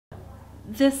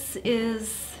This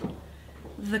is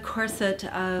the corset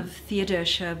of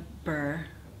Theodosia Burr,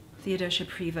 Theodosia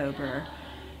Prevost Burr.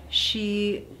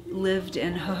 She lived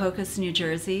in Hohokus, New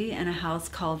Jersey, in a house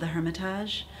called the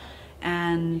Hermitage,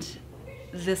 and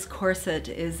this corset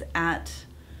is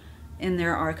in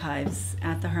their archives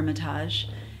at the Hermitage.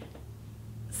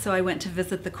 So I went to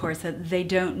visit the corset. They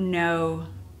don't know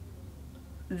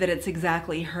that it's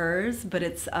exactly hers, but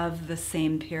it's of the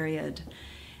same period.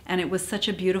 And it was such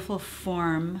a beautiful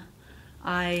form.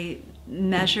 I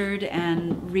measured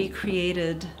and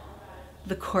recreated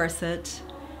the corset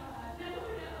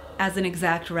as an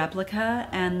exact replica,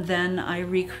 and then I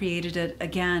recreated it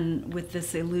again with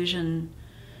this illusion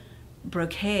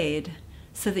brocade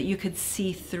so that you could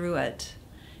see through it.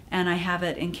 And I have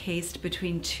it encased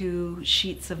between two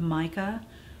sheets of mica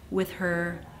with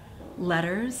her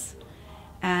letters.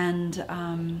 And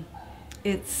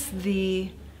it's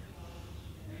the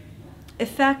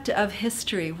effect of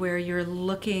history where you're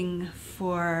looking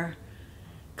for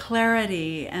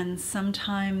clarity, and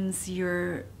sometimes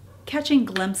you're catching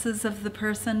glimpses of the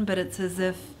person, but it's as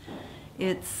if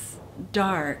it's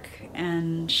dark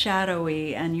and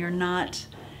shadowy and you're not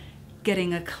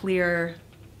getting a clear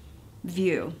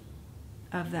view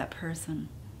of that person.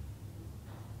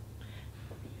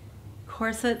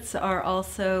 Corsets are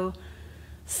also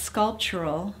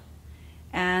sculptural,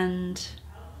 and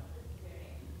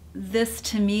this,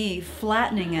 to me,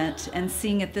 flattening it and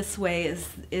seeing it this way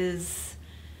is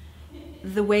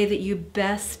the way that you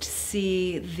best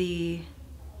see the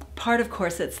part of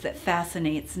corsets that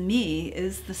fascinates me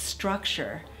is the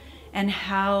structure and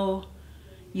how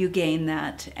you gain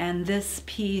that. And this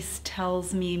piece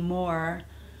tells me more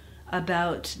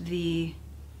about the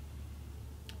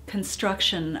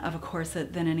construction of a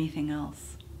corset than anything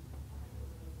else.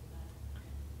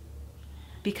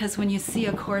 Because when you see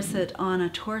a corset on a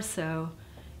torso,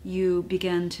 you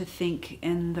begin to think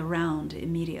in the round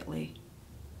immediately.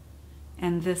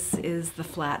 And this is the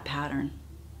flat pattern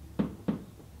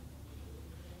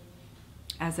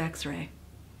as X-ray.